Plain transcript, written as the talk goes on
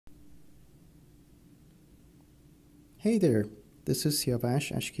Hey there, this is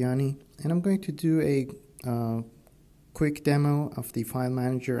Siavash, Ashkiani, and I'm going to do a quick demo of the file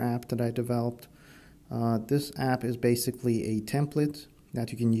manager app that I developed. This app is basically a template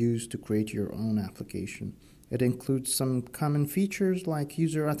that you can use to create your own application. It includes some common features like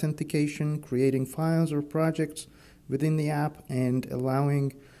user authentication, creating files or projects within the app, and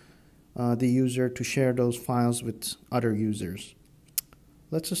allowing the user to share those files with other users.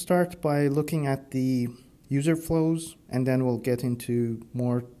 Let's start by looking at the user flows, and then we'll get into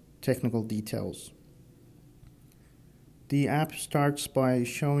more technical details. The app starts by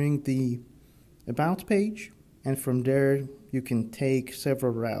showing the About page, and from there you can take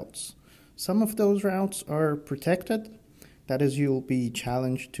several routes. Some of those routes are protected, that is, you'll be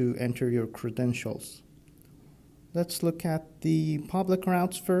challenged to enter your credentials. Let's look at the public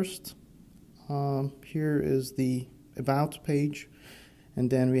routes first. Here is the About page, and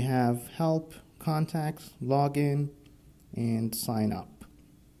then we have Help, Contacts, Login, and Sign Up.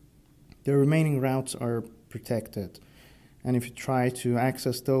 The remaining routes are protected, and if you try to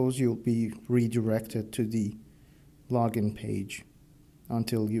access those, you'll be redirected to the login page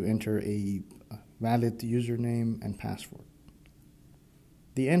until you enter a valid username and password.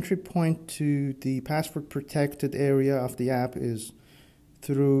 The entry point to the password protected area of the app is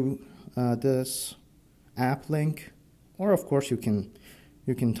through this app link, or of course you can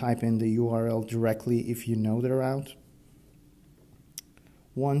type in the URL directly if you know the route.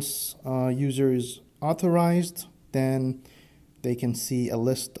 Once a user is authorized, then they can see a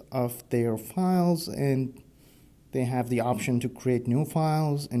list of their files, and they have the option to create new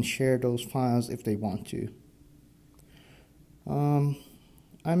files and share those files if they want to.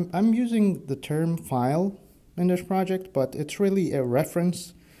 I'm using the term file in this project, but it's really a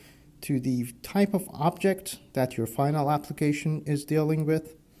reference to the type of object that your final application is dealing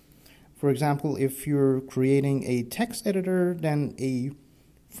with. For example, if you're creating a text editor, then a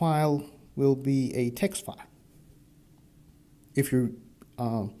file will be a text file. If you're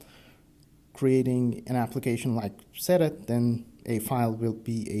creating an application like Setit, then a file will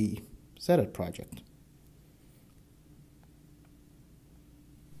be a Setit project.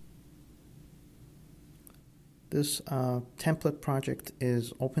 This template project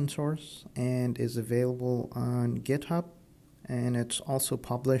is open source and is available on GitHub, and it's also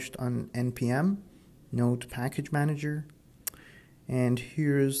published on NPM, Node Package Manager. And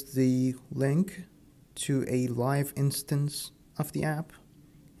here's the link to a live instance of the app,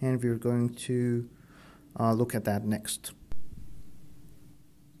 and we're going to look at that next.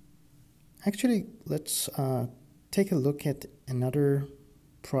 Actually, let's take a look at another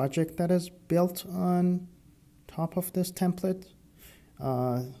project that is built on top of this template.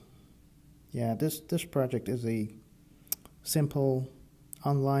 This project is a simple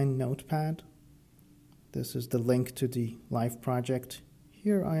online notepad. This is the link to the live project.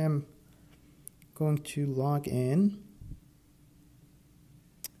 Here I am going to log in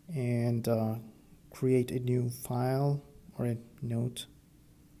and create a new file or a note,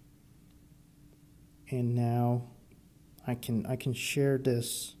 and now I can share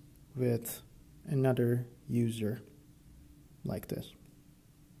this with another user like this.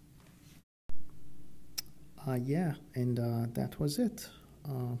 That was it.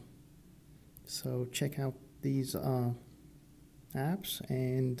 So check out these apps,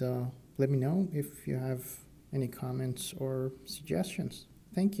 and let me know if you have any comments or suggestions.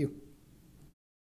 Thank you.